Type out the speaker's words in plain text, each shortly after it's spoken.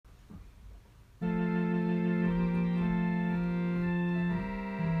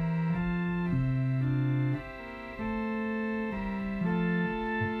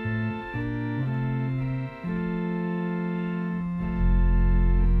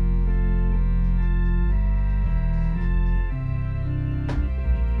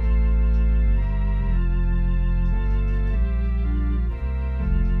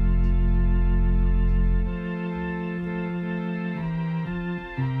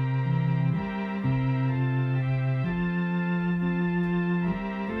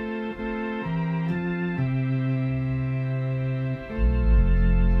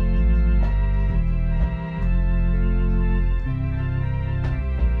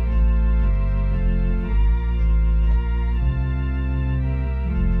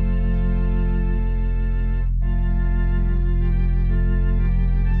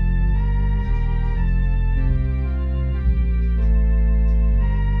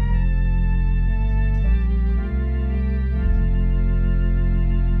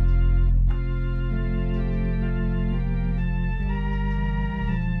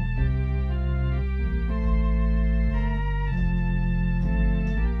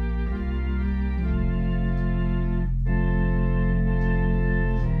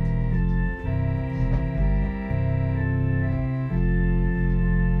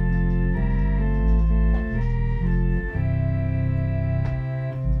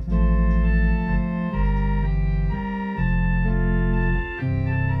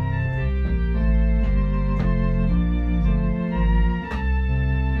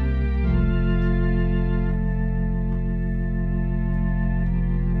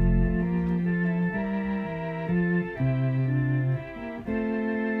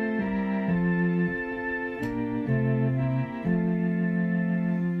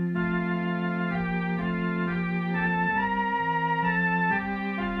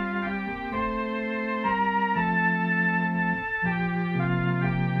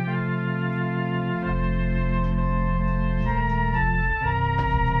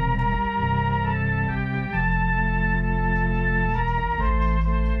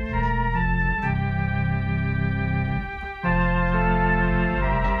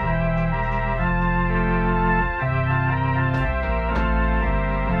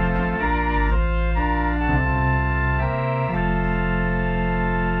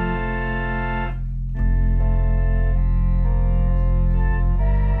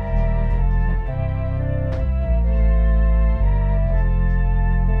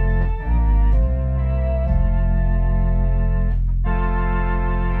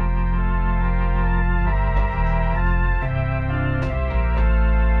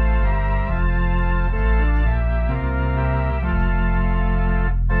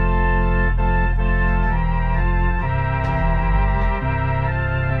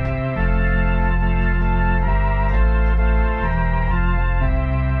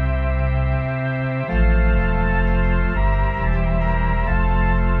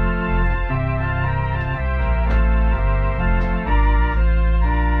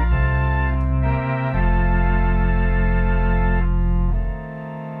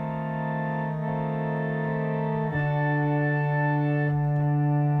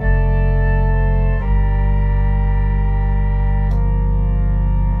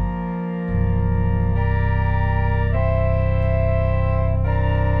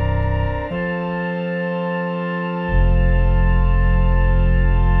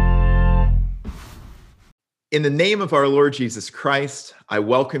In the name of our Lord Jesus Christ, I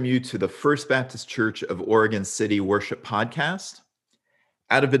welcome you to the First Baptist Church of Oregon City Worship Podcast.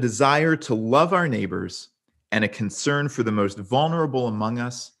 Out of a desire to love our neighbors and a concern for the most vulnerable among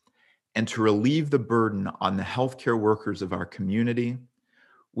us, and to relieve the burden on the healthcare workers of our community,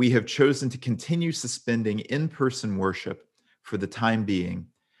 we have chosen to continue suspending in-person worship for the time being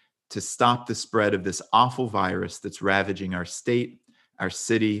to stop the spread of this awful virus that's ravaging our state, our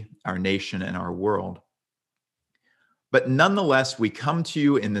city, our nation, and our world. But nonetheless, we come to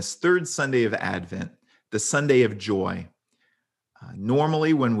you in this third Sunday of Advent, the Sunday of joy.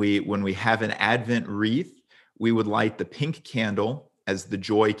 Normally, when we have an Advent wreath, we would light the pink candle as the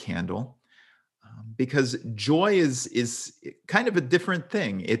joy candle, because joy is kind of a different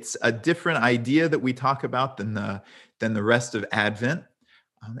thing. It's a different idea that we talk about than the rest of Advent.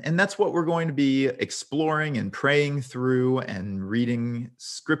 And that's what we're going to be exploring and praying through and reading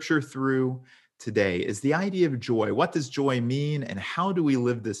scripture through today, is the idea of joy. What does joy mean, and how do we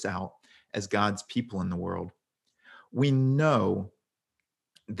live this out as God's people in the world? We know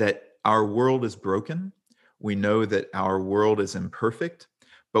that our world is broken. We know that our world is imperfect,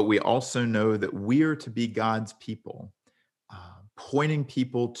 but we also know that we are to be God's people, pointing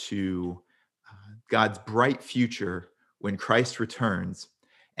people to God's bright future when Christ returns.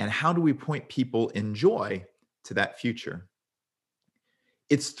 And how do we point people in joy to that future?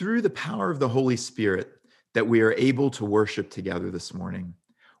 It's through the power of the Holy Spirit that we are able to worship together this morning.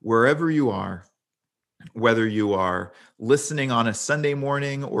 Wherever you are, whether you are listening on a Sunday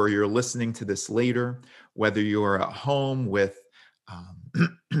morning or you're listening to this later, whether you are at home with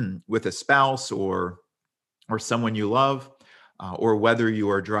with a spouse or someone you love, or whether you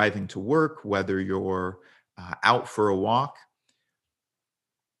are driving to work, whether you're out for a walk,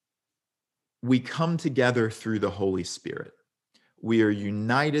 we come together through the Holy Spirit. We are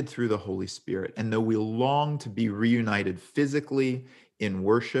united through the Holy Spirit. And though we long to be reunited physically in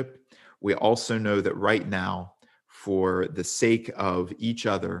worship, we also know that right now, for the sake of each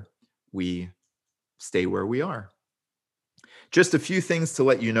other, we stay where we are. Just a few things to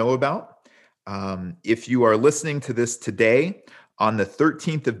let you know about. If you are listening to this today on the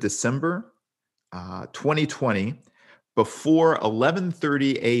 13th of December, 2020, before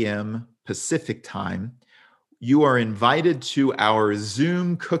 11:30 a.m. Pacific time, you are invited to our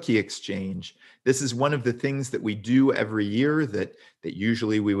Zoom cookie exchange. This is one of the things that we do every year that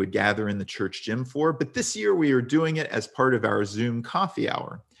usually we would gather in the church gym for, but this year we are doing it as part of our Zoom coffee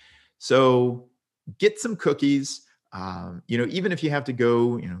hour. So get some cookies, even if you have to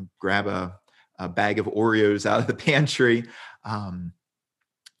go, grab a bag of Oreos out of the pantry,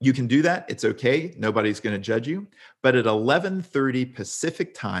 you can do that. It's okay. Nobody's going to judge you. But at 11:30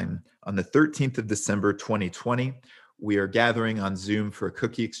 Pacific time on the 13th of December, 2020, we are gathering on Zoom for a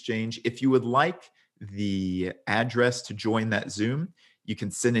cookie exchange. If you would like the address to join that Zoom, you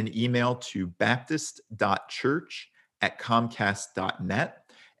can send an email to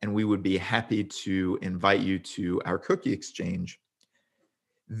baptist.church@comcast.net, and we would be happy to invite you to our cookie exchange.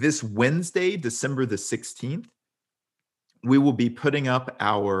 This Wednesday, December the 16th, we will be putting up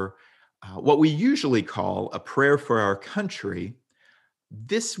our, what we usually call a prayer for our country.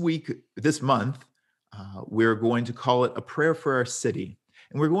 This month, we're going to call it a prayer for our city.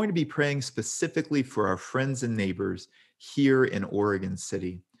 And we're going to be praying specifically for our friends and neighbors here in Oregon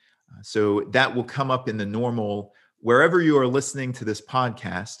City. So that will come up in the normal, wherever you are listening to this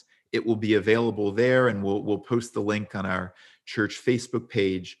podcast, it will be available there, and we'll post the link on our church Facebook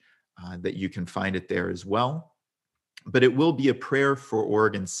page that you can find it there as well. But it will be a prayer for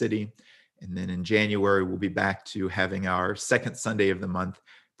Oregon City. And then in January, we'll be back to having our second Sunday of the month,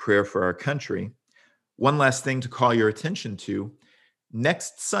 prayer for our country. One last thing to call your attention to.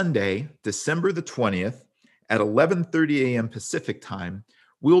 Next Sunday, December the 20th, at 11:30 a.m. Pacific time,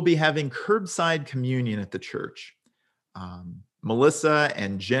 we'll be having curbside communion at the church. Melissa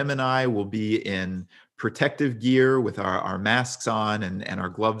and Jim and I will be in protective gear with our masks on and our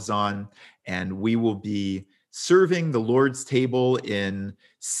gloves on, and we will be serving the Lord's table in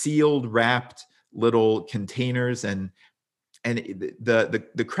sealed, wrapped little containers, and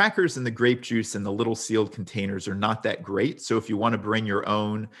the crackers and the grape juice in the little sealed containers are not that great. So if you want to bring your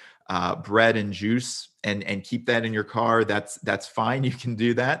own bread and juice and keep that in your car, that's fine. You can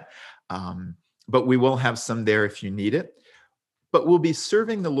do that. But we will have some there if you need it. But we'll be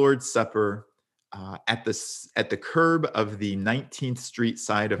serving the Lord's Supper at the curb of the 19th Street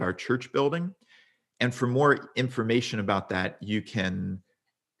side of our church building. And for more information about that, you can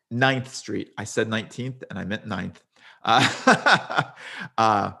 9th Street. I said 19th and I meant 9th.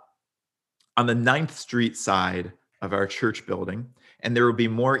 On the 9th Street side of our church building. And there will be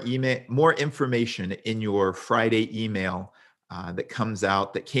more information in your Friday email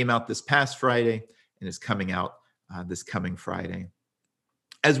that came out this past Friday and is coming out this coming Friday.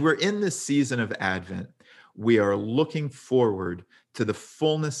 As we're in this season of Advent, we are looking forward to the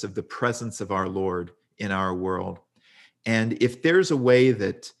fullness of the presence of our Lord in our world. And if there's a way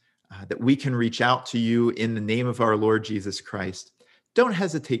that we can reach out to you in the name of our Lord Jesus Christ, don't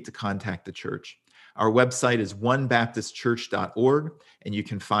hesitate to contact the church. Our website is onebaptistchurch.org, and you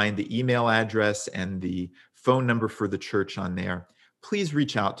can find the email address and the phone number for the church on there. Please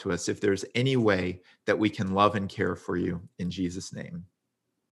reach out to us if there's any way that we can love and care for you in Jesus' name.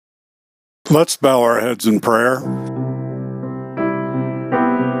 Let's bow our heads in prayer.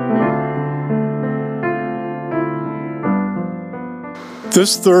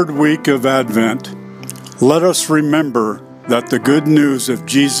 This third week of Advent, let us remember that the good news of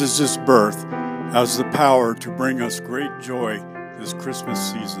Jesus' birth has the power to bring us great joy this Christmas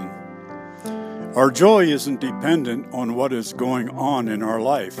season. Our joy isn't dependent on what is going on in our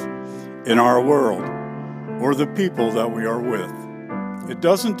life, in our world, or the people that we are with. It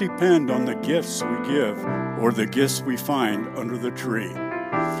doesn't depend on the gifts we give or the gifts we find under the tree.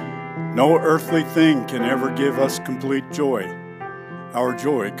 No earthly thing can ever give us complete joy. Our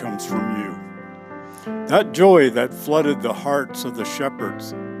joy comes from you. That joy that flooded the hearts of the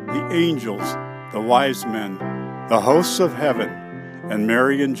shepherds, the angels, the wise men, the hosts of heaven, and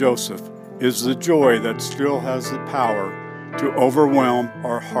Mary and Joseph is the joy that still has the power to overwhelm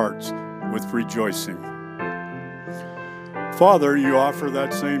our hearts with rejoicing. Father, you offer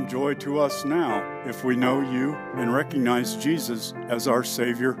that same joy to us now if we know you and recognize Jesus as our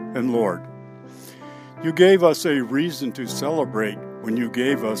Savior and Lord. You gave us a reason to celebrate when you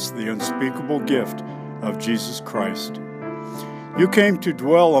gave us the unspeakable gift of Jesus Christ. You came to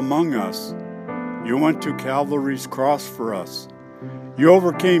dwell among us. You went to Calvary's cross for us. You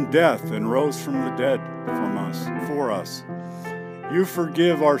overcame death and rose from the dead for us. You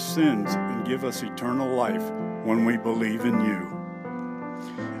forgive our sins and give us eternal life when we believe in you.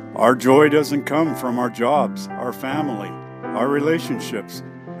 Our joy doesn't come from our jobs, our family, our relationships,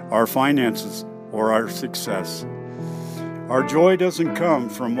 our finances, or our success. Our joy doesn't come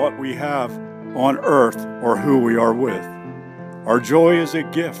from what we have on earth or who we are with. Our joy is a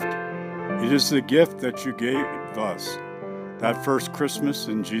gift. It is the gift that you gave us, that first Christmas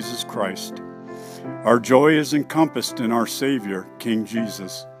in Jesus Christ. Our joy is encompassed in our Savior, King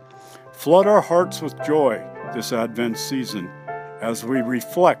Jesus. Flood our hearts with joy this Advent season as we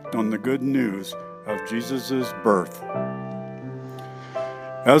reflect on the good news of Jesus' birth.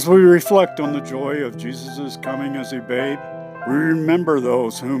 As we reflect on the joy of Jesus' coming as a babe, we remember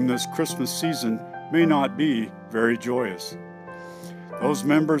those whom this Christmas season may not be very joyous. Those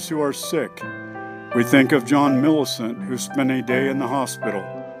members who are sick. We think of John Millicent, who spent a day in the hospital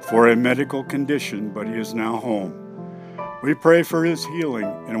for a medical condition, but he is now home. We pray for his healing,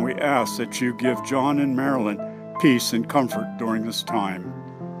 and we ask that you give John and Marilyn peace and comfort during this time.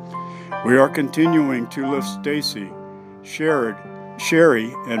 We are continuing to lift Stacy, Sherry,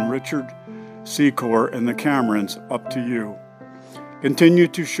 and Richard Secor and the Camerons up to you. Continue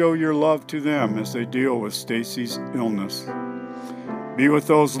to show your love to them as they deal with Stacy's illness. Be with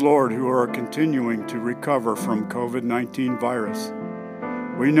those, Lord, who are continuing to recover from COVID-19 virus.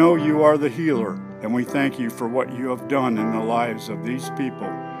 We know you are the healer, and we thank you for what you have done in the lives of these people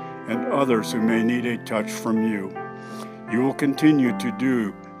and others who may need a touch from you. You will continue to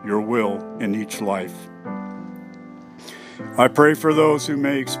do your will in each life. I pray for those who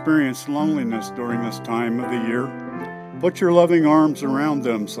may experience loneliness during this time of the year. Put your loving arms around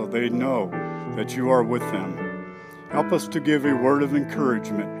them so they know that you are with them. Help us to give a word of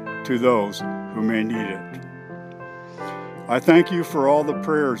encouragement to those who may need it. I thank you for all the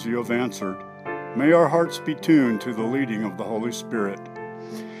prayers you have answered. May our hearts be tuned to the leading of the Holy Spirit.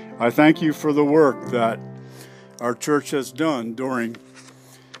 I thank you for the work that our church has done during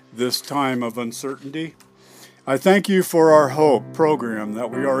this time of uncertainty. I thank you for our Hope program that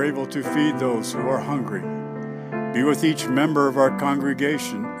we are able to feed those who are hungry. Be with each member of our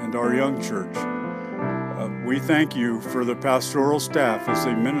congregation and our young church. We thank you for the pastoral staff as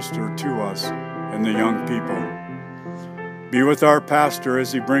they minister to us and the young people. Be with our pastor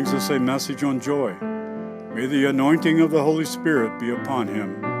as he brings us a message on joy. May the anointing of the Holy Spirit be upon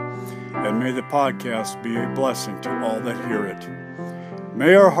him, and may the podcast be a blessing to all that hear it.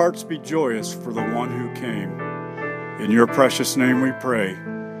 May our hearts be joyous for the one who came. In your precious name we pray.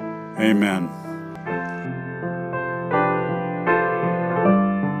 Amen.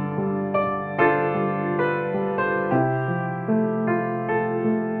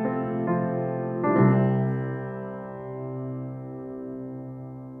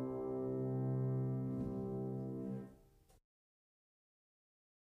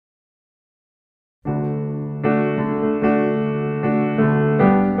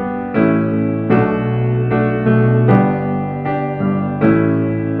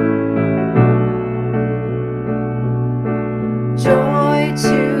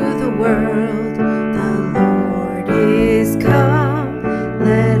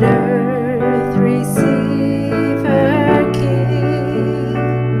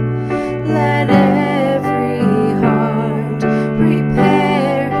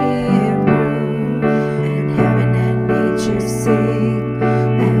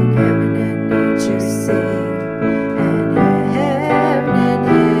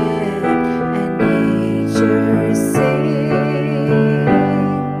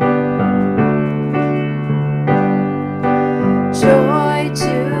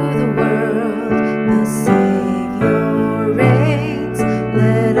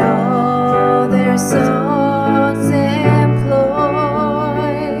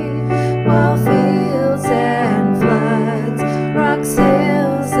 while fields and floods, rocks,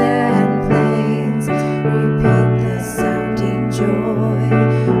 hills, and plains repeat the sounding joy.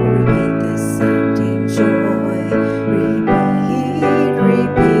 Repeat the sounding joy. Repeat,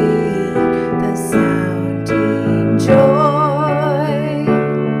 repeat the sounding joy.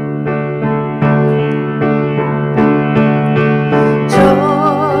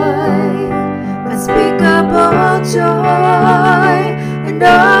 Joy, unspeakable joy, and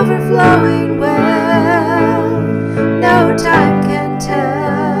overflowing well, no time can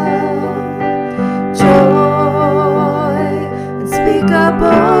tell. Joy,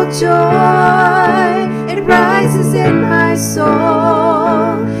 unspeakable joy, it rises in my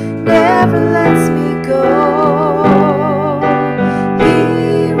soul, never lets me go.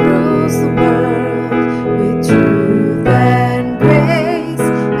 He rules the world with truth and grace,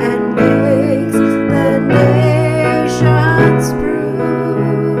 and makes the nations prove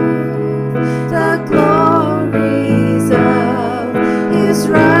the glories of his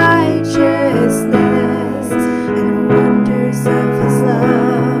righteousness, and wonders of his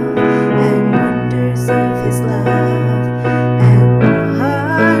love, and wonders of his love, and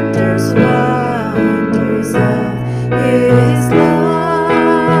wonders, wonders of his love.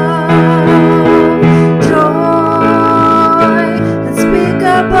 Joy,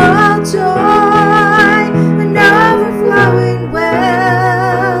 unspeakable joy, an overflowing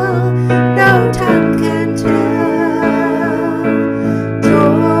well, no time can tell.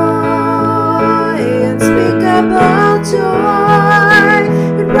 Joy, unspeakable joy,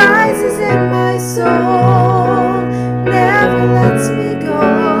 it rises in my soul, never lets me go.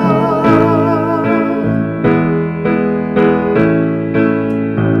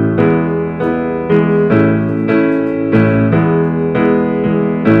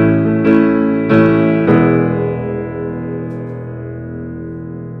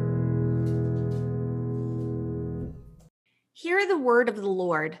 Hear the word of the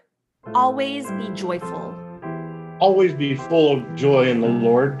Lord. Always be joyful. Always be full of joy in the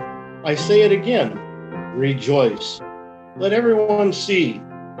Lord. I say it again, rejoice. Let everyone see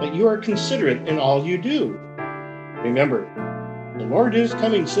that you are considerate in all you do. Remember, the Lord is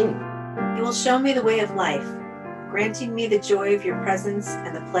coming soon. You will show me the way of life, granting me the joy of your presence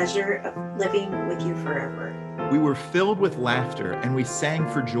and the pleasure of living with you forever. We were filled with laughter, and we sang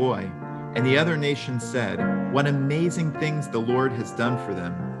for joy. And the other nations said, "What amazing things the Lord has done for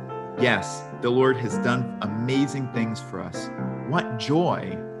them." Yes, the Lord has done amazing things for us. What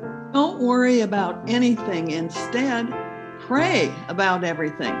joy! Don't worry about anything. Instead, pray about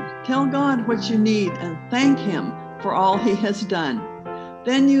everything. Tell God what you need and thank Him for all He has done.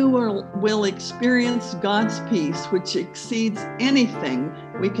 Then you will experience God's peace, which exceeds anything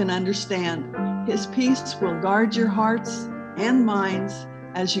we can understand. His peace will guard your hearts and minds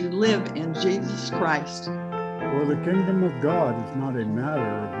as you live in Jesus Christ. For the kingdom of God is not a matter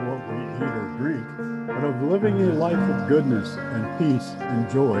of what we eat or drink, but of living a life of goodness and peace and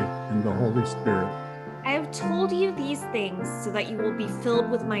joy in the Holy Spirit. I have told you these things so that you will be filled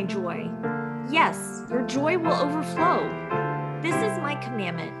with my joy. Yes, your joy will overflow. This is my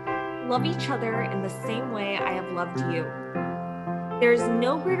commandment. Love each other in the same way I have loved you. There is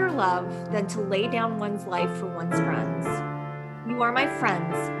no greater love than to lay down one's life for one's friends. You are my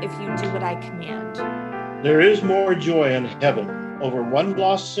friends if you do what I command. There is more joy in heaven over one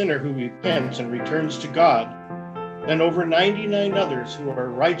lost sinner who repents and returns to God than over 99 others who are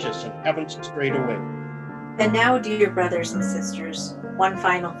righteous and haven't strayed away. And now, dear brothers and sisters, one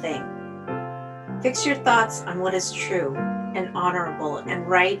final thing. Fix your thoughts on what is true and honorable and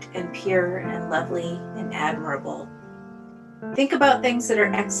right and pure and lovely and admirable. Think about things that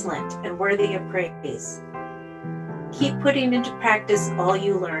are excellent and worthy of praise. Keep putting into practice all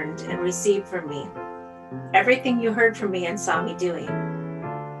you learned and received from me, everything you heard from me and saw me doing.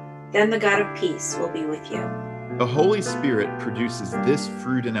 Then the God of peace will be with you. The Holy Spirit produces this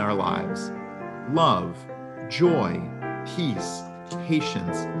fruit in our lives: love, joy, peace,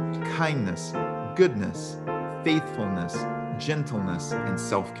 patience, kindness, goodness, faithfulness, gentleness, and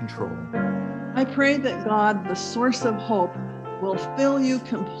self-control. I pray that God, the source of hope, will fill you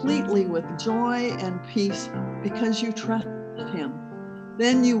completely with joy and peace because you trust Him.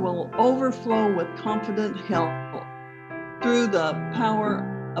 Then you will overflow with confident help through the power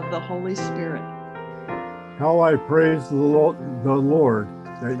of the Holy Spirit. How I praise the Lord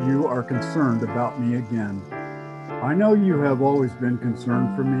that you are concerned about me again. I know you have always been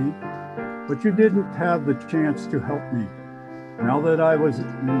concerned for me, but you didn't have the chance to help me. Not that I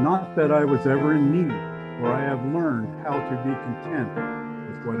was ever in need, for I have learned how to be content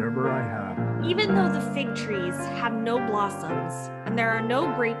with whatever I have. Even though the fig trees have no blossoms and there are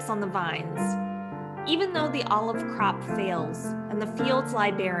no grapes on the vines, even though the olive crop fails and the fields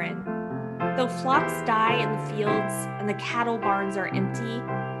lie barren, though flocks die in the fields and the cattle barns are empty,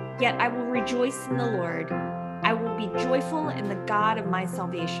 yet I will rejoice in the Lord. I will be joyful in the God of my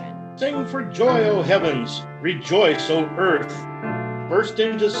salvation. Sing for joy, O heavens! Rejoice, O earth! Burst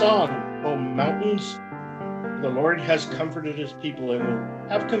into song, O mountains! The Lord has comforted his people and will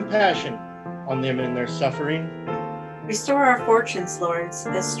have compassion on them in their suffering. Restore our fortunes, lords,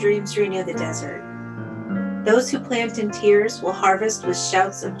 as streams renew the desert. Those who plant in tears will harvest with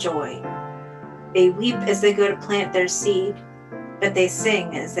shouts of joy. They weep as they go to plant their seed, but they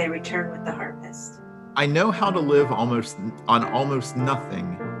sing as they return with the harvest. I know how to live on almost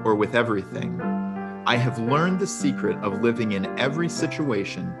nothing or with everything. I have learned the secret of living in every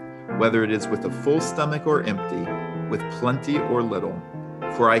situation, whether it is with a full stomach or empty, with plenty or little.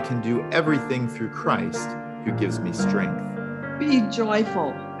 For I can do everything through Christ who gives me strength. Be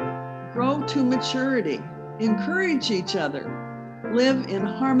joyful. Grow to maturity. Encourage each other. Live in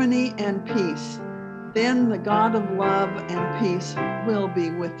harmony and peace. Then the God of love and peace will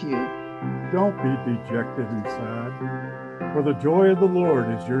be with you. Don't be dejected and sad, for the joy of the Lord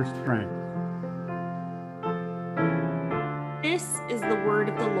is your strength. This is the word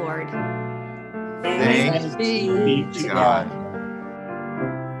of the Lord. Thanks be to God.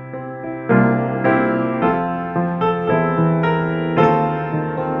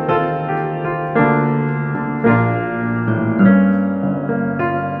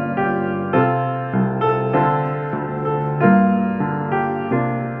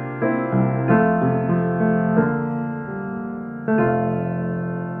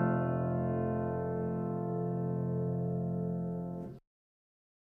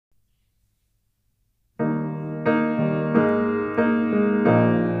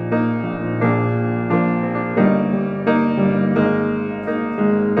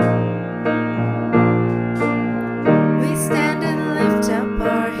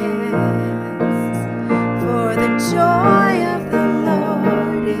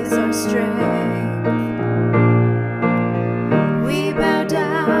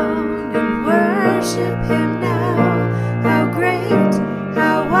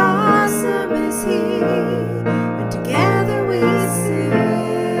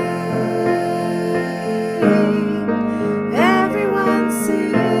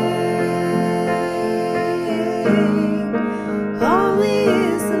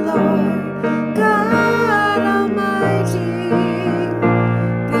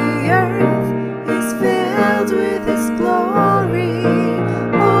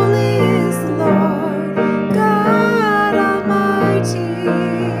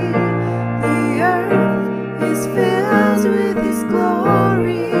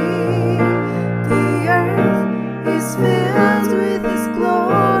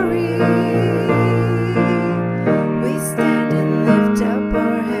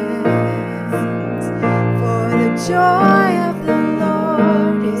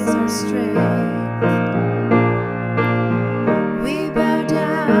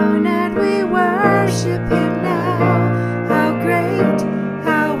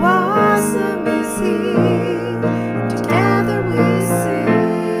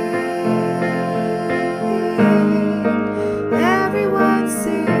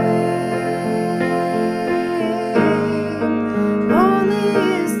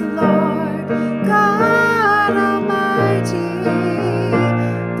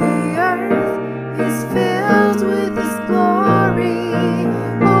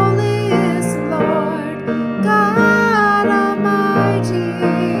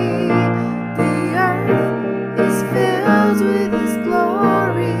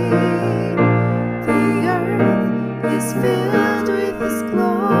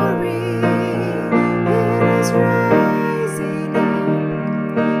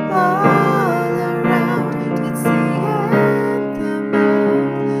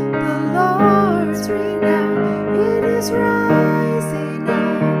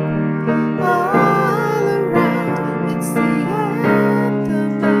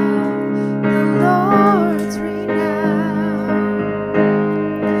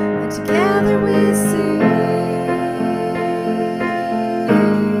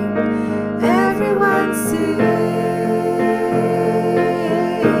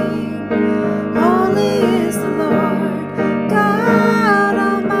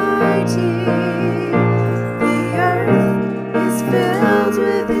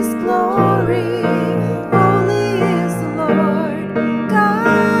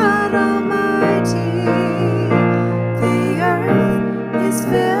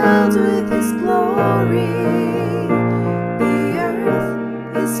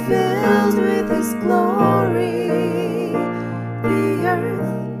 is filled with His glory. The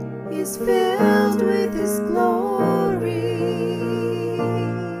earth is filled with His glory.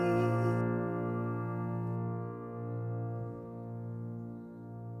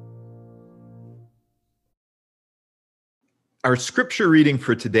 Our scripture reading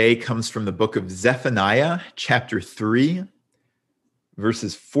for today comes from the book of Zephaniah, chapter 3,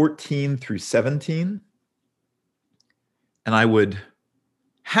 verses 14 through 17. And I would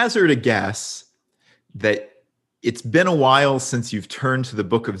hazard a guess that it's been a while since you've turned to the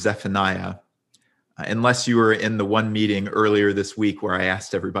book of Zephaniah, unless you were in the one meeting earlier this week where I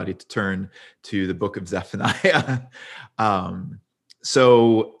asked everybody to turn to the book of Zephaniah.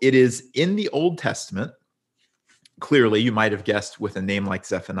 So it is in the Old Testament. Clearly, you might have guessed with a name like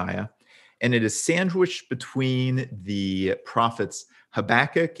Zephaniah. And it is sandwiched between the prophets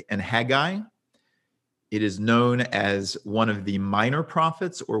Habakkuk and Haggai. It is known as one of the minor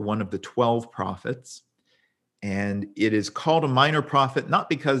prophets or one of the 12 prophets. And it is called a minor prophet, not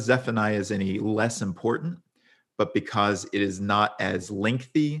because Zephaniah is any less important, but because it is not as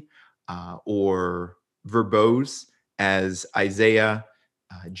lengthy or verbose as Isaiah,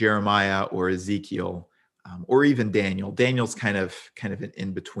 Jeremiah, or Ezekiel, or even Daniel. Daniel's kind of an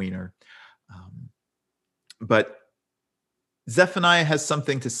in-betweener. But Zephaniah has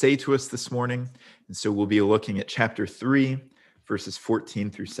something to say to us this morning, and so we'll be looking at chapter 3, verses 14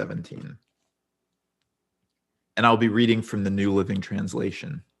 through 17. And I'll be reading from the New Living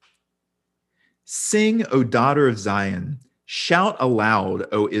Translation. Sing, O daughter of Zion. Shout aloud,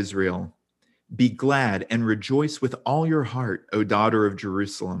 O Israel. Be glad and rejoice with all your heart, O daughter of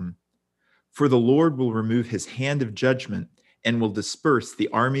Jerusalem. For the Lord will remove his hand of judgment and will disperse the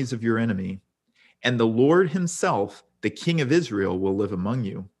armies of your enemy. And the Lord himself, the King of Israel, will live among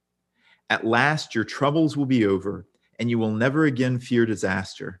you. At last your troubles will be over, and you will never again fear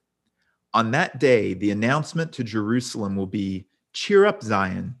disaster. On that day, the announcement to Jerusalem will be, cheer up,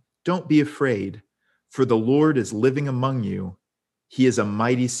 Zion, don't be afraid, for the Lord is living among you. He is a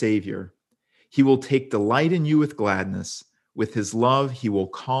mighty Savior. He will take delight in you with gladness. With his love, he will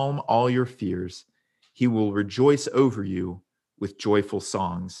calm all your fears. He will rejoice over you with joyful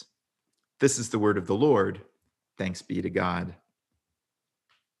songs. This is the word of the Lord. Thanks be to God.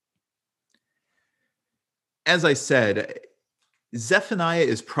 As I said, Zephaniah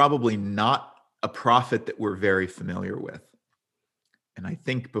is probably not a prophet that we're very familiar with. And I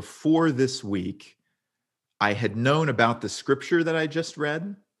think before this week, I had known about the scripture that I just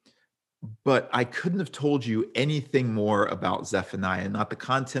read, but I couldn't have told you anything more about Zephaniah, not the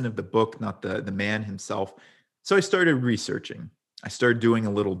content of the book, not the man himself. So I started researching. I started doing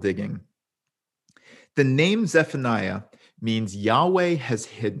a little digging. The name Zephaniah means Yahweh has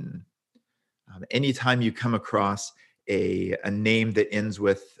hidden. Anytime you come across a name that ends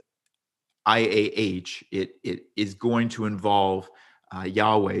with IAH, it is going to involve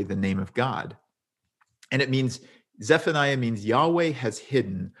Yahweh, the name of God. And it means, Zephaniah means Yahweh has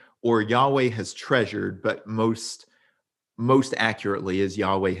hidden, or Yahweh has treasured, but most accurately is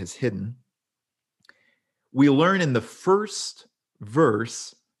Yahweh has hidden. We learn in the first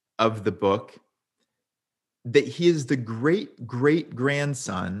verse of the book that he is the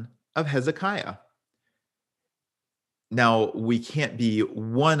great-great-grandson of Hezekiah. Now, we can't be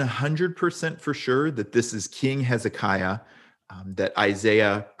 100% for sure that this is King Hezekiah that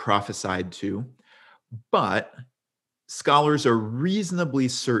Isaiah prophesied to, but scholars are reasonably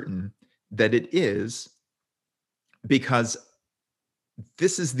certain that it is, because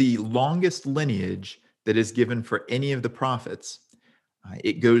this is the longest lineage that is given for any of the prophets.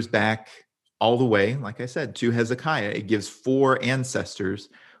 It goes back all the way, like I said, to Hezekiah. It gives 4 ancestors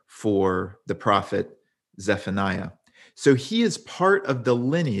for the prophet Zephaniah. So he is part of the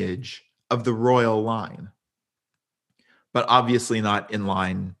lineage of the royal line, but obviously not in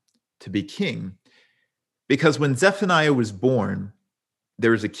line to be king. Because when Zephaniah was born,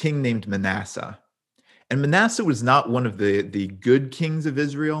 there was a king named Manasseh. And Manasseh was not one of the good kings of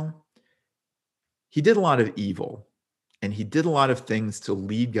Israel. He did a lot of evil, and he did a lot of things to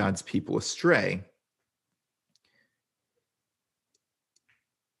lead God's people astray.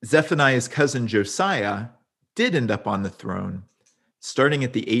 Zephaniah's cousin Josiah did end up on the throne. Starting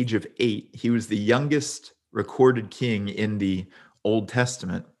at the age of 8, he was the youngest recorded king in the Old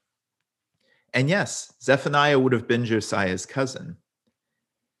Testament. And yes, Zephaniah would have been Josiah's cousin.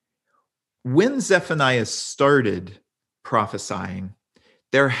 When Zephaniah started prophesying,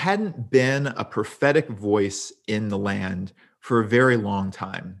 there hadn't been a prophetic voice in the land for a very long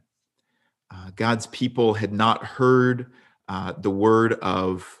time. God's people had not heard the word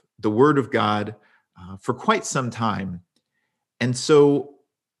of God for quite some time. And so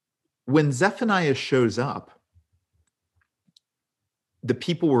when Zephaniah shows up, the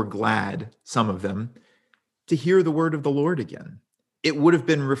people were glad, some of them, to hear the word of the Lord again. It would have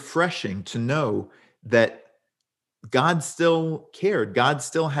been refreshing to know that God still cared. God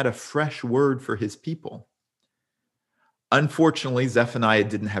still had a fresh word for his people. Unfortunately, Zephaniah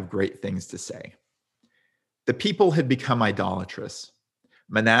didn't have great things to say. The people had become idolatrous.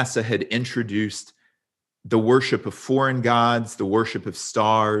 Manasseh had introduced the worship of foreign gods, the worship of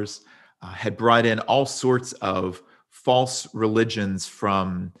stars, had brought in all sorts of false religions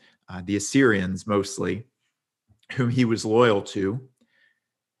from the Assyrians mostly, whom he was loyal to.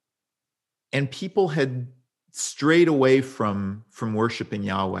 And people had strayed away from worshiping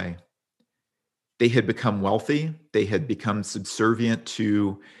Yahweh. They had become wealthy. They had become subservient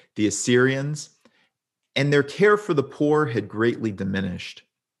to the Assyrians, and their care for the poor had greatly diminished.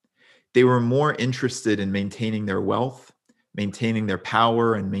 They were more interested in maintaining their wealth, maintaining their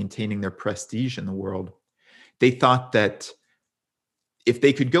power, and maintaining their prestige in the world. They thought that if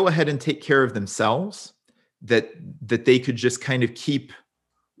they could go ahead and take care of themselves, that they could just kind of keep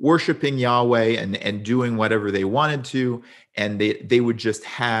worshiping Yahweh and doing whatever they wanted to, and they would just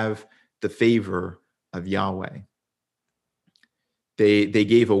have the favor of Yahweh. They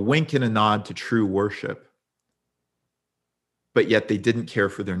gave a wink and a nod to true worship, but yet they didn't care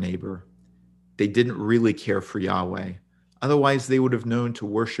for their neighbor. They didn't really care for Yahweh. Otherwise, they would have known to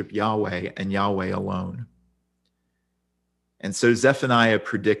worship Yahweh and Yahweh alone. And so Zephaniah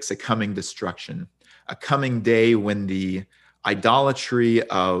predicts a coming destruction, a coming day when the idolatry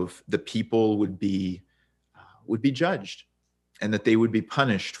of the people would be judged, and that they would be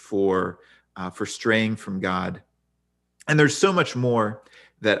punished for straying from God. And there's so much more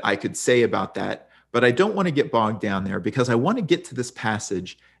that I could say about that, but I don't want to get bogged down there because I want to get to this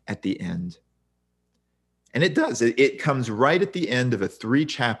passage at the end. And it does. It comes right at the end of a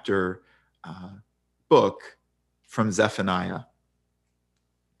 3-chapter book from Zephaniah.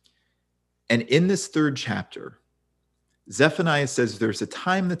 And in this 3rd chapter, Zephaniah says there's a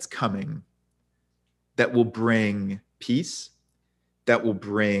time that's coming that will bring peace, that will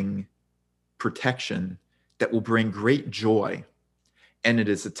bring protection, that will bring great joy. And it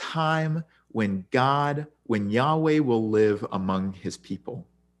is a time when Yahweh will live among his people,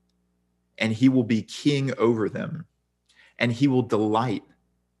 and he will be king over them, and he will delight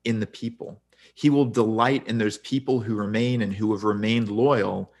in the people. He will delight in those people who remain and who have remained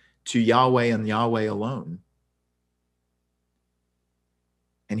loyal to Yahweh and Yahweh alone.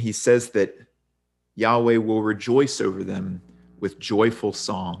 And he says that Yahweh will rejoice over them with joyful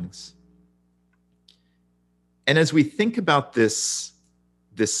songs. And as we think about this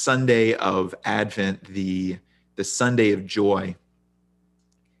Sunday of Advent, the Sunday of joy,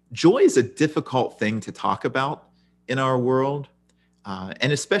 joy is a difficult thing to talk about in our world,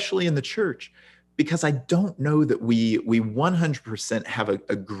 and especially in the church, because I don't know that we 100% have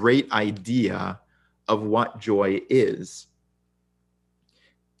a great idea of what joy is.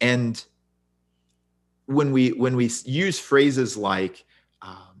 And when we use phrases like,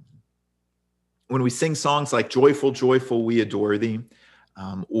 when we sing songs like "Joyful, joyful, we adore thee,"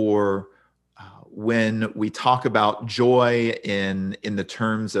 or when we talk about joy in the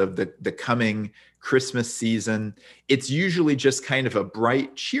terms of the coming Christmas season, it's usually just kind of a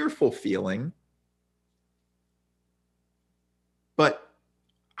bright, cheerful feeling. But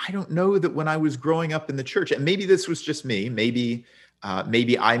I don't know that when I was growing up in the church, and maybe this was just me, maybe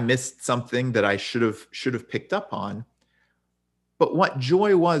I missed something that I should have picked up on, but what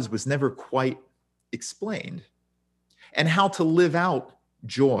joy was never quite explained. And how to live out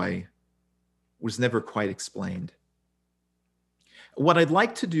joy was never quite explained. What I'd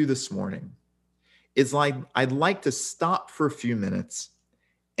like to do this morning is I'd like to stop for a few minutes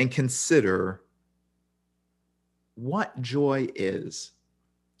and consider what joy is.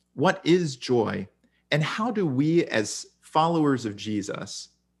 What is joy? And how do we as followers of Jesus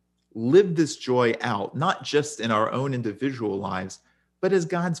live this joy out, not just in our own individual lives, but as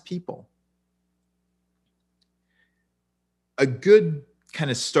God's people? A good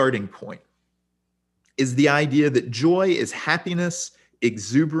kind of starting point is the idea that joy is happiness,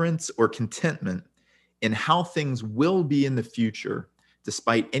 exuberance, or contentment in how things will be in the future,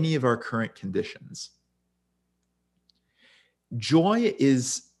 despite any of our current conditions. Joy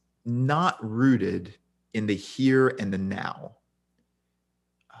is not rooted in the here and the now.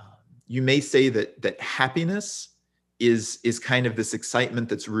 You may say that happiness is kind of this excitement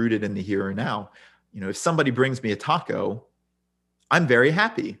that's rooted in the here and now. You know, if somebody brings me a taco, I'm very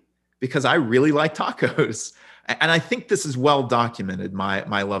happy because I really like tacos. And I think this is well documented,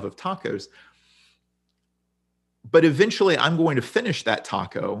 my love of tacos. But eventually I'm going to finish that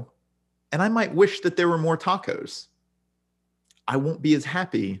taco And I might wish that there were more tacos. I won't be as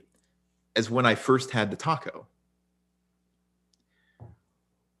happy as when I first had the taco.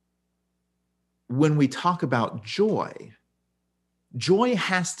 When we talk about joy, joy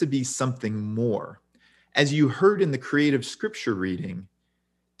has to be something more. As you heard in the creative scripture reading,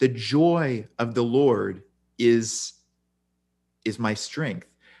 the joy of the Lord is my strength.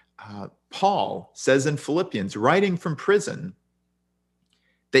 Paul says in Philippians, writing from prison,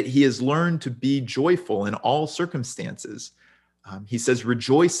 that he has learned to be joyful in all circumstances. He says,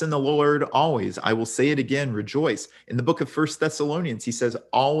 rejoice in the Lord always. I will say it again, rejoice. In the book of 1 Thessalonians, he says,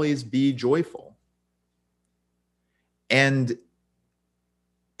 always be joyful. And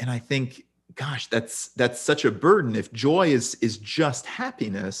I think, gosh, that's such a burden. If joy is just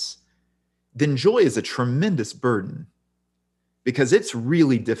happiness, then joy is a tremendous burden, because it's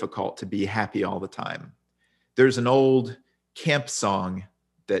really difficult to be happy all the time. There's an old camp song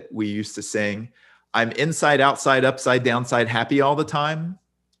that we used to sing. I'm inside, outside, upside, downside, happy all the time.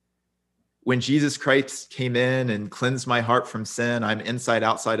 When Jesus Christ came in and cleansed my heart from sin, I'm inside,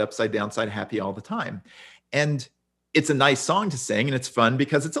 outside, upside, downside, happy all the time. And it's a nice song to sing, and it's fun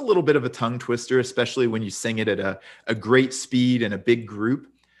because it's a little bit of a tongue twister, especially when you sing it at a great speed and a big group.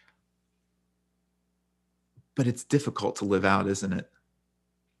 But it's difficult to live out, isn't it?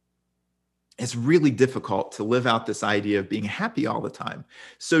 It's really difficult to live out this idea of being happy all the time.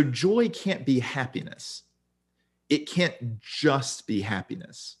 So joy can't be happiness. It can't just be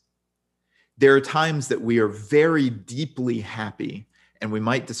happiness. There are times that we are very deeply happy, and we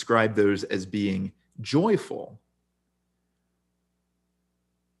might describe those as being joyful.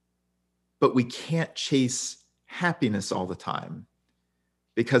 But we can't chase happiness all the time,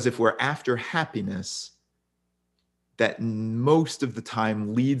 because if we're after happiness, that most of the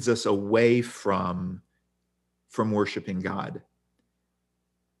time leads us away from worshiping God.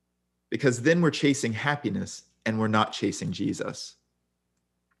 Because then we're chasing happiness and we're not chasing Jesus.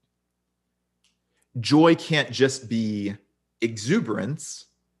 Joy can't just be exuberance.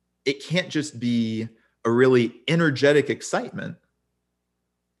 It can't just be a really energetic excitement,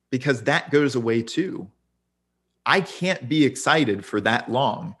 because that goes away too. I can't be excited for that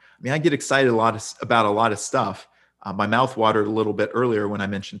long. I mean, I get excited about a lot of stuff. My mouth watered a little bit earlier when I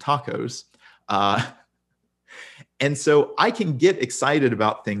mentioned tacos. And so I can get excited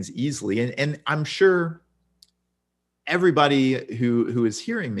about things easily. And I'm sure everybody who is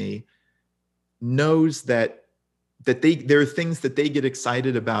hearing me knows that there are things that they get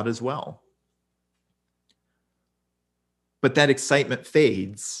excited about as well. But that excitement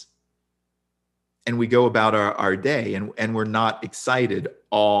fades, and we go about our day, and we're not excited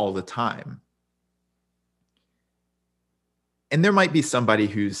all the time. And there might be somebody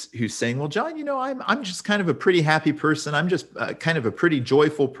who's saying, well, John, I'm just kind of a pretty happy person. I'm just kind of a pretty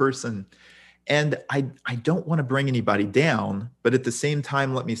joyful person. And I don't want to bring anybody down, but at the same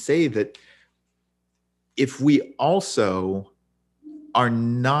time, let me say that if we also are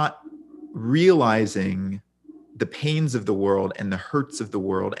not realizing the pains of the world and the hurts of the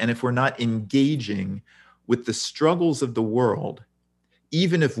world, and if we're not engaging with the struggles of the world,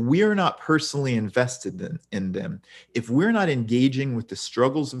 even if we're not personally invested in them, if we're not engaging with the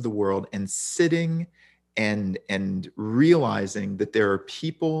struggles of the world and sitting and realizing that there are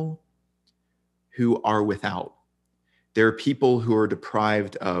people who are without, there are people who are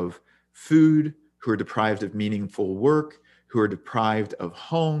deprived of food, who are deprived of meaningful work, who are deprived of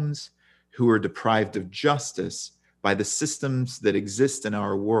homes, who are deprived of justice by the systems that exist in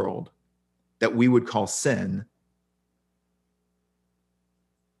our world that we would call sin.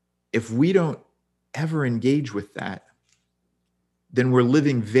 If we don't ever engage with that, then we're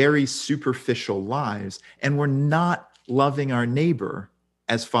living very superficial lives, and we're not loving our neighbor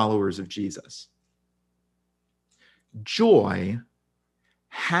as followers of Jesus. Joy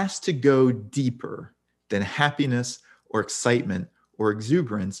has to go deeper than happiness or excitement or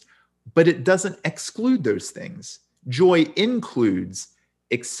exuberance, but it doesn't exclude those things. Joy includes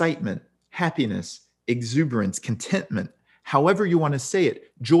excitement, happiness, exuberance, contentment. However you want to say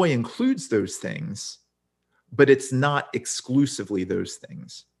it, joy includes those things, but it's not exclusively those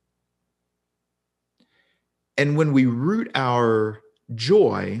things. And when we root our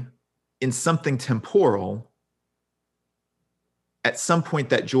joy in something temporal, at some point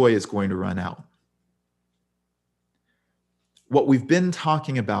that joy is going to run out. What we've been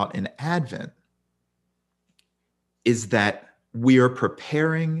talking about in Advent is that we are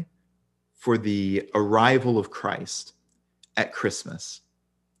preparing for the arrival of Christ at Christmas.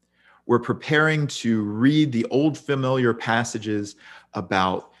 We're preparing to read the old familiar passages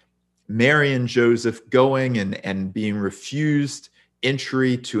about Mary and Joseph going and being refused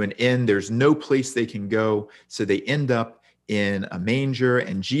entry to an inn. There's no place they can go. So they end up in a manger,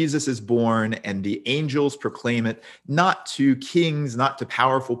 and Jesus is born, and the angels proclaim it not to kings, not to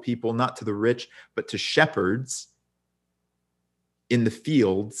powerful people, not to the rich, but to shepherds in the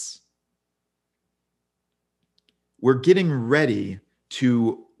fields. We're getting ready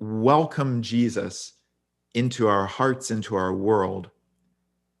to welcome Jesus into our hearts, into our world.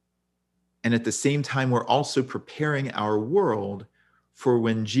 And at the same time, we're also preparing our world for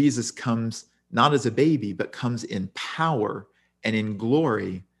when Jesus comes, not as a baby, but comes in power and in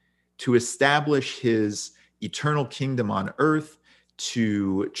glory to establish his eternal kingdom on earth,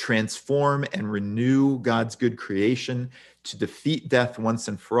 to transform and renew God's good creation, to defeat death once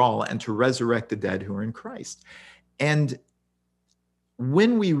and for all, and to resurrect the dead who are in Christ. And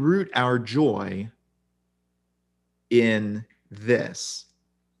when we root our joy in this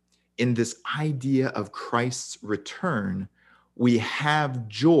idea of Christ's return, we have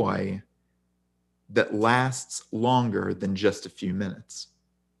joy that lasts longer than just a few minutes.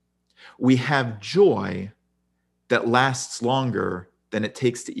 We have joy that lasts longer than it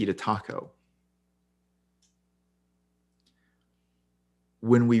takes to eat a taco.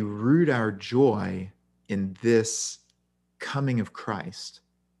 When we root our joy in this coming of Christ,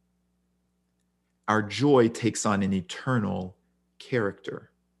 our joy takes on an eternal character.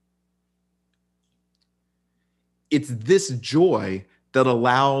 It's this joy that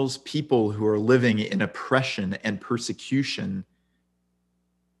allows people who are living in oppression and persecution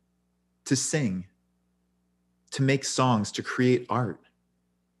to sing, to make songs, to create art,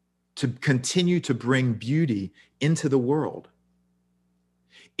 to continue to bring beauty into the world.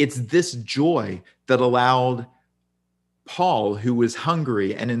 It's this joy that allowed Paul, who was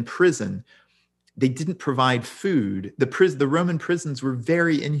hungry and in prison, they didn't provide food. The Roman prisons were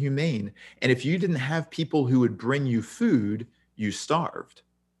very inhumane. And if you didn't have people who would bring you food, you starved.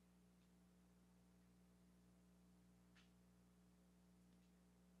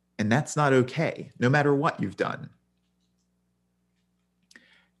 And that's not okay, no matter what you've done.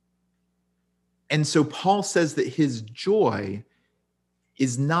 And so Paul says that his joy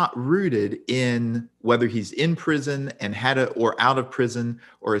is not rooted in whether he's in prison and or out of prison,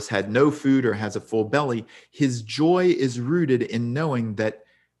 or has had no food or has a full belly. His joy is rooted in knowing that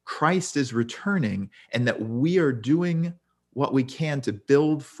Christ is returning and that we are doing what we can to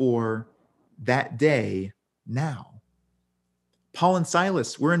build for that day now. Paul and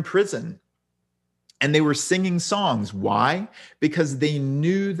Silas were in prison and they were singing songs. Why? Because they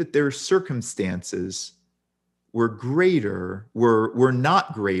knew that their circumstances were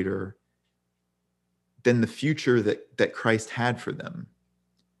not greater than the future that Christ had for them.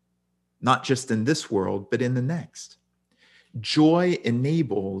 Not just in this world, but in the next. Joy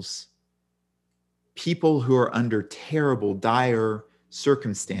enables people who are under terrible, dire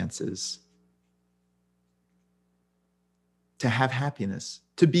circumstances to have happiness,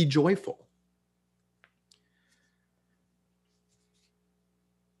 to be joyful.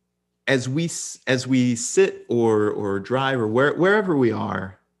 As we sit or drive or wherever we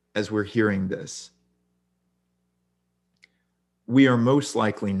are as we're hearing this, we are most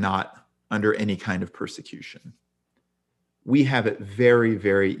likely not under any kind of persecution. We have it very,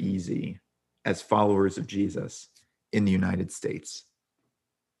 very easy as followers of Jesus in the United States.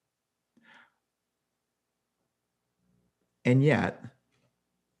 And yet,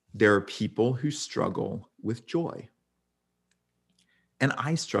 there are people who struggle with joy. And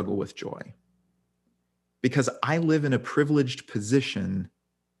I struggle with joy because I live in a privileged position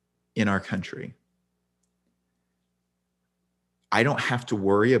in our country. I don't have to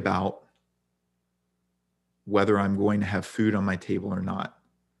worry about whether I'm going to have food on my table or not.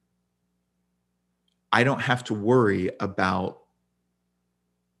 I don't have to worry about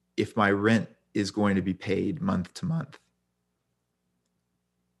if my rent is going to be paid month to month.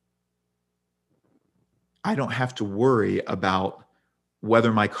 I don't have to worry about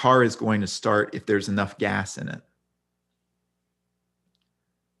whether my car is going to start if there's enough gas in it.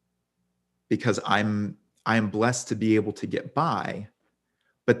 Because I am blessed to be able to get by,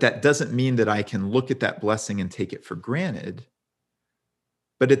 but that doesn't mean that I can look at that blessing and take it for granted.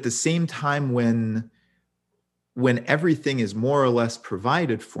 But at the same time, when everything is more or less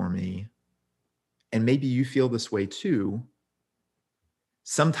provided for me, and maybe you feel this way too,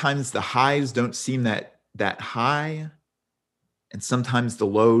 sometimes the highs don't seem that high, and sometimes the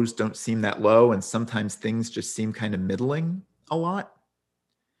lows don't seem that low, and sometimes things just seem kind of middling a lot.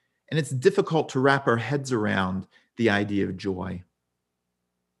 And it's difficult to wrap our heads around the idea of joy.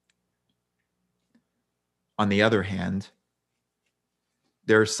 On the other hand,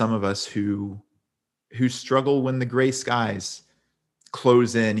 there are some of us who struggle when the gray skies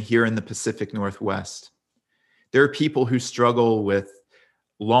close in here in the Pacific Northwest. There are people who struggle with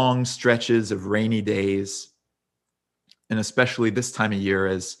long stretches of rainy days, and especially this time of year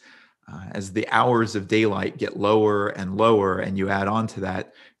as the hours of daylight get lower and lower, and you add on to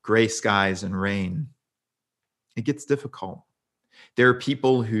that gray skies and rain, it gets difficult. There are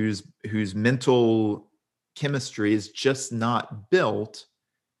people whose mental chemistry is just not built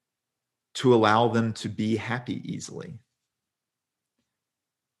to allow them to be happy easily.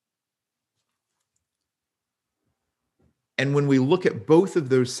 And when we look at both of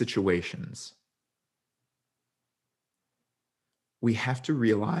those situations, we have to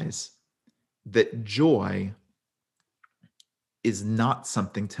realize that joy is not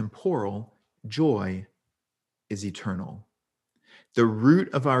something temporal. Joy is eternal. The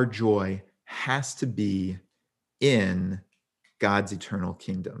root of our joy has to be in God's eternal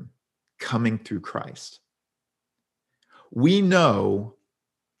kingdom, coming through Christ. We know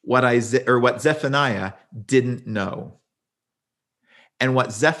what Zephaniah didn't know. And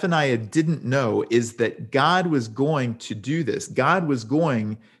what Zephaniah didn't know is that God was going to do this. God was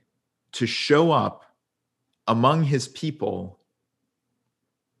going to show up among his people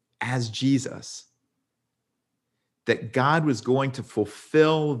as Jesus. That God was going to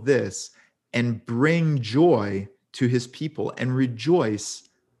fulfill this and bring joy to his people and rejoice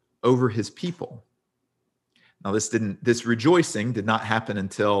over his people. Now, this rejoicing did not happen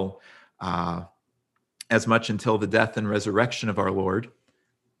until the death and resurrection of our Lord,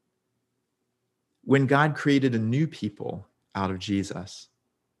 when God created a new people out of Jesus.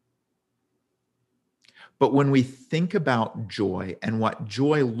 But when we think about joy and what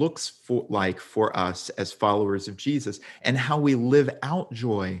joy looks like for us as followers of Jesus and how we live out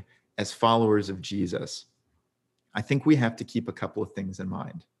joy as followers of Jesus, I think we have to keep a couple of things in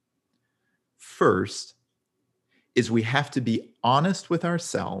mind. First is we have to be honest with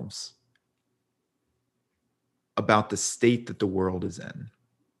ourselves about the state that the world is in.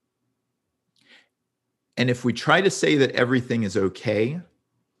 And if we try to say that everything is okay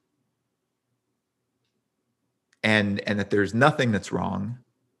and that there's nothing that's wrong,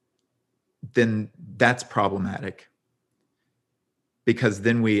 then that's problematic. Because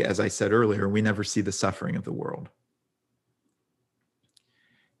then we, as I said earlier, we never see the suffering of the world.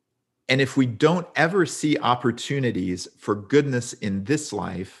 And if we don't ever see opportunities for goodness in this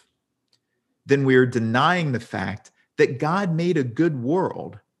life, then we are denying the fact that God made a good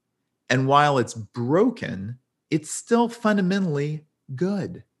world. And while it's broken, it's still fundamentally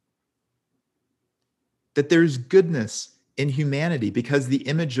good. That there's goodness in humanity because the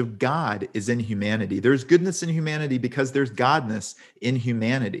image of God is in humanity. There's goodness in humanity because there's godness in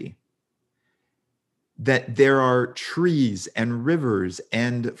humanity. That there are trees and rivers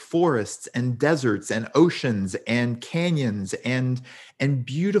and forests and deserts and oceans and canyons and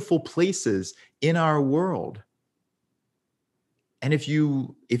beautiful places in our world. And if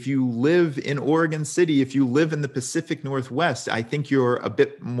you live in Oregon City, if you live in the Pacific Northwest, I think you're a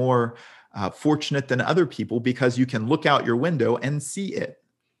bit more fortunate than other people because you can look out your window and see it.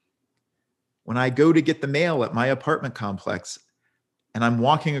 When I go to get the mail at my apartment complex and I'm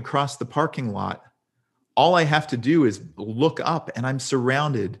walking across the parking lot, all I have to do is look up and I'm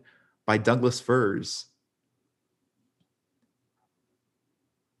surrounded by Douglas firs.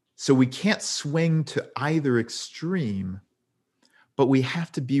 So we can't swing to either extreme, but we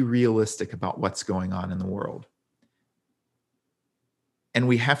have to be realistic about what's going on in the world. And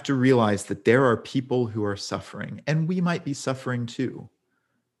we have to realize that there are people who are suffering, and we might be suffering too.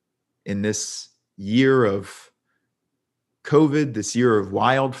 In this year of COVID, this year of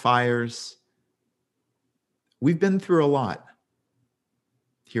wildfires, we've been through a lot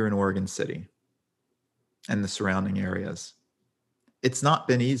here in Oregon City and the surrounding areas. It's not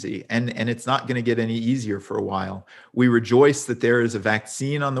been easy, and it's not going to get any easier for a while. We rejoice that there is a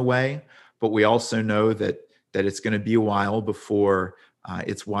vaccine on the way, but we also know that it's going to be a while before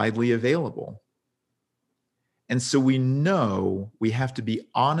it's widely available. And so we know we have to be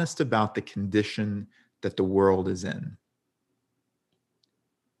honest about the condition that the world is in.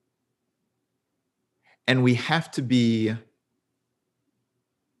 And we have to be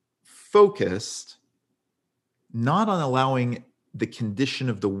focused not on allowing the condition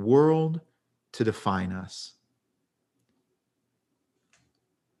of the world to define us,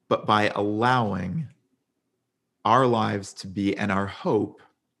 but by allowing our lives to be, and our hope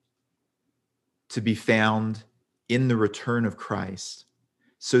to be found in the return of Christ,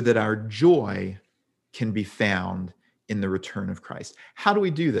 so that our joy can be found in the return of Christ. How do we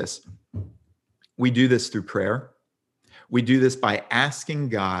do this? We do this through prayer. We do this by asking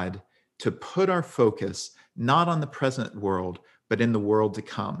God to put our focus not on the present world, but in the world to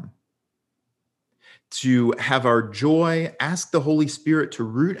come. To have our joy, ask the Holy Spirit to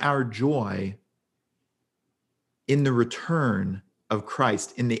root our joy in the return of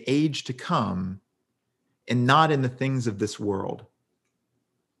Christ, in the age to come, and not in the things of this world.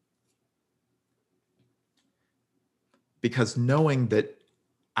 Because knowing that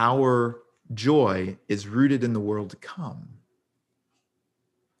our joy is rooted in the world to come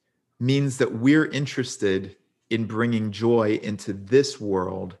means that we're interested in bringing joy into this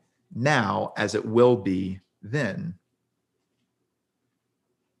world now as it will be then.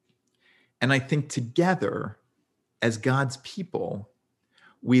 And I think together, as God's people,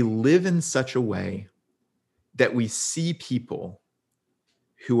 we live in such a way that we see people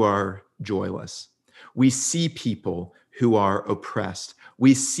who are joyless. We see people who are oppressed.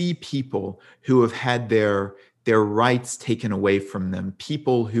 We see people who have had their rights taken away from them,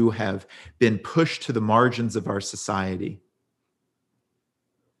 people who have been pushed to the margins of our society.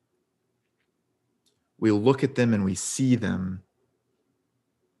 We look at them and we see them,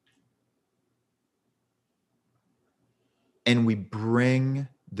 and we bring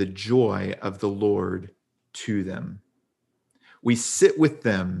the joy of the Lord to them. We sit with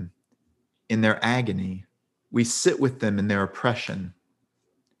them in their agony. We sit with them in their oppression.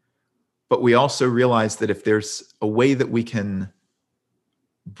 But we also realize that if there's a way that we can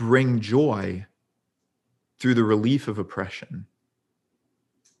bring joy through the relief of oppression,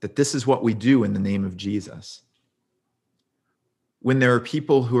 that this is what we do in the name of Jesus. When there are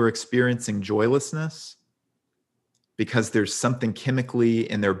people who are experiencing joylessness because there's something chemically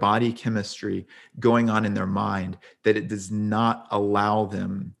in their body chemistry going on in their mind that it does not allow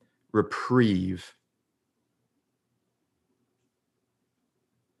them reprieve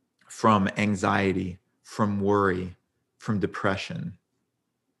from anxiety, from worry, from depression,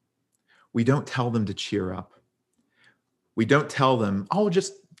 we don't tell them to cheer up. We don't tell them, oh,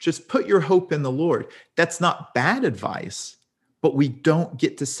 just put your hope in the Lord. That's not bad advice, but we don't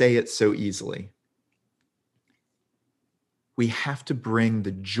get to say it so easily. We have to bring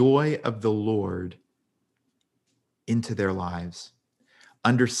the joy of the Lord into their lives,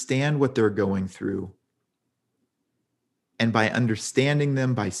 understand what they're going through, and by understanding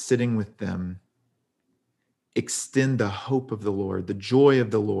them, by sitting with them, extend the hope of the Lord, the joy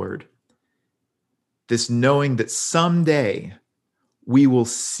of the Lord, this knowing that someday we will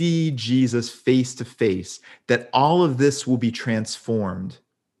see Jesus face to face, that all of this will be transformed,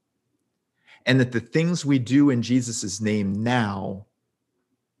 and that the things we do in Jesus' name now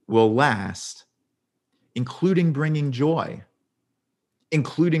will last, including bringing joy,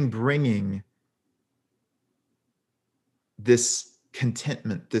 including bringing this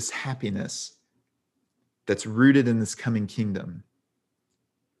contentment, this happiness that's rooted in this coming kingdom.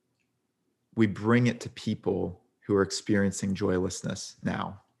 We bring it to people who are experiencing joylessness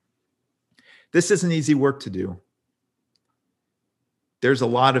now. This isn't easy work to do. There's a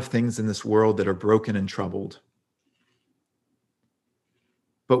lot of things in this world that are broken and troubled.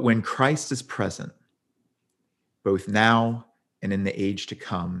 But when Christ is present, both now and in the age to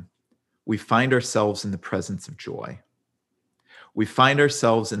come, we find ourselves in the presence of joy. We find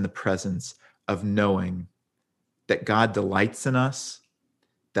ourselves in the presence of knowing that God delights in us,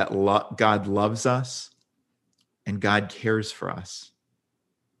 that God loves us, and God cares for us.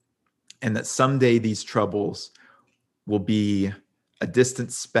 And that someday these troubles will be a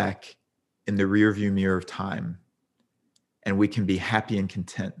distant speck in the rearview mirror of time. And we can be happy and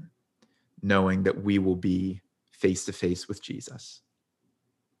content knowing that we will be face to face with Jesus.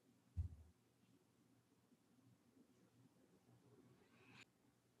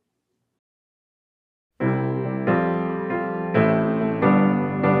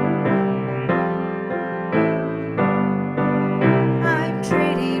 I'm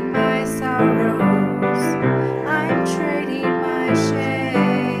trading my sorrows. I'm trading my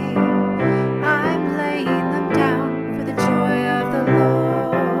shame. I'm laying them down for the joy of the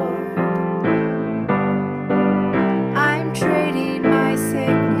Lord. I'm trading my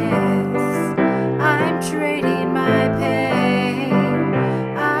sickness. I'm trading my pain.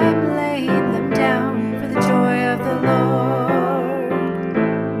 I'm laying them down for the joy of the Lord.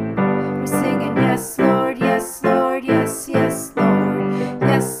 We're singing, yes, Lord, yes, Lord, yes, yes, Lord.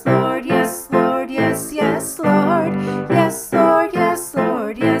 Yes, Lord, yes, Lord, yes, yes, Lord. Yes, Lord, yes,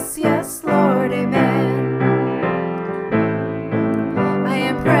 Lord, yes, yes, Lord, amen. I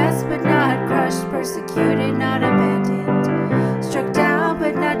am pressed but not crushed, persecuted, not abandoned, struck down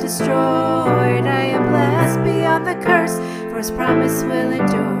but not destroyed. I am blessed beyond the curse, for his promise will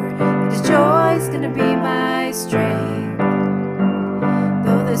endure, and his joy is gonna be my strength.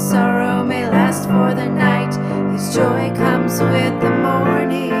 Though the sorrow may last for the night. His joy comes with the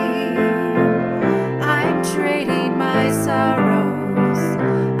morning. I'm trading my sorrows.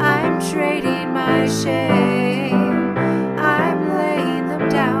 I'm trading my shame. I'm laying them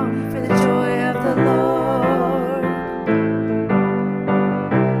down for the joy of the Lord.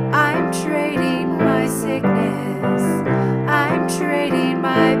 I'm trading my sickness. I'm trading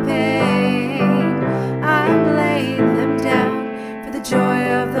my pain. I'm laying them down for the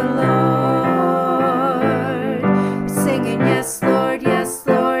joy of the Lord. Singing, yes, Lord, yes,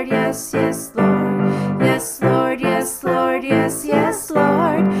 Lord, yes, yes, Lord. Yes, Lord, yes, Lord, yes, yes,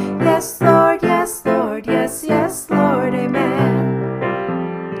 Lord. Yes, Lord, yes, Lord, yes, yes, Lord, amen.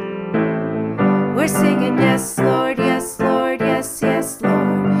 We're singing, yes, Lord, yes, Lord, yes, yes,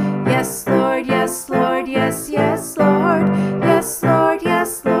 Lord. Yes, Lord, yes, Lord, yes, yes, Lord. Yes, Lord,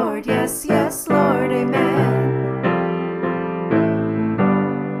 yes, Lord, yes, yes, Lord, amen.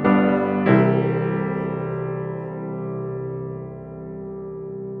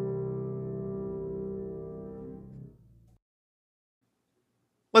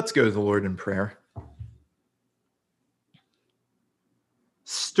 Let's go to the Lord in prayer.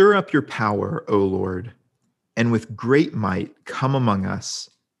 Stir up your power, O Lord, and with great might come among us.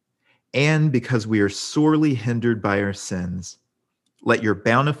 And because we are sorely hindered by our sins, let your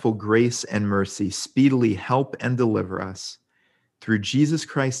bountiful grace and mercy speedily help and deliver us. Through Jesus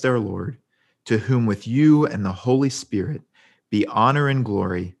Christ our Lord, to whom with you and the Holy Spirit be honor and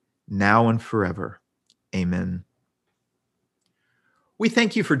glory, now and forever. Amen. We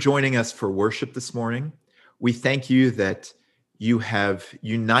thank you for joining us for worship this morning. We thank you that you have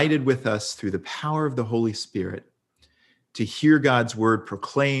united with us through the power of the Holy Spirit to hear God's word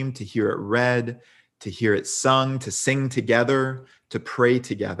proclaimed, to hear it read, to hear it sung, to sing together, to pray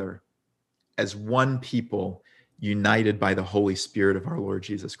together as one people united by the Holy Spirit of our Lord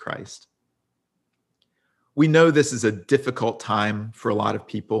Jesus Christ. We know this is a difficult time for a lot of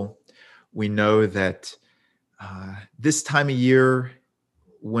people. We know that this time of year,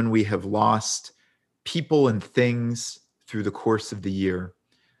 when we have lost people and things through the course of the year,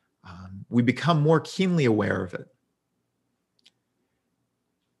 we become more keenly aware of it.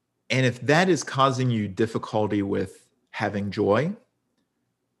 And if that is causing you difficulty with having joy,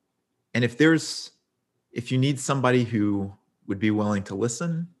 and if you need somebody who would be willing to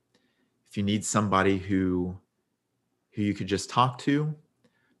listen, if you need somebody who you could just talk to,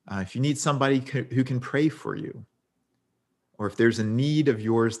 if you need somebody who can pray for you, or if there's a need of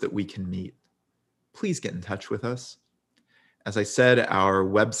yours that we can meet, please get in touch with us. As I said, our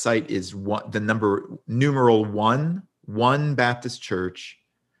website is numeral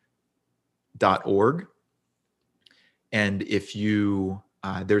 1baptistchurch.org. And if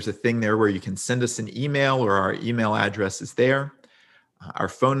there's a thing there where you can send us an email, or our email address is there. Our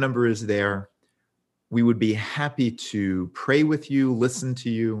phone number is there. We would be happy to pray with you, listen to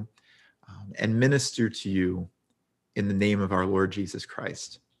you, and minister to you in the name of our Lord Jesus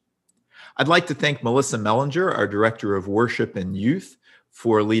Christ. I'd like to thank Melissa Mellinger, our Director of Worship and Youth,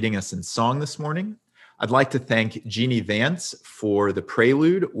 for leading us in song this morning. I'd like to thank Jeannie Vance for the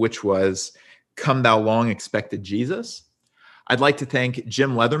prelude, which was Come Thou Long Expected Jesus. I'd like to thank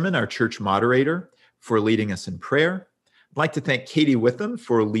Jim Leatherman, our church moderator, for leading us in prayer. I'd like to thank Katie Witham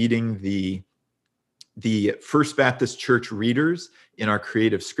for leading the First Baptist Church readers in our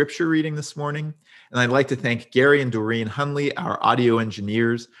creative scripture reading this morning. And I'd like to thank Gary and Doreen Hunley, our audio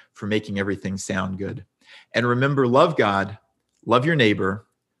engineers, for making everything sound good. And remember, love God, love your neighbor,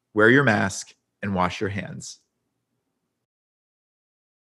 wear your mask, and wash your hands.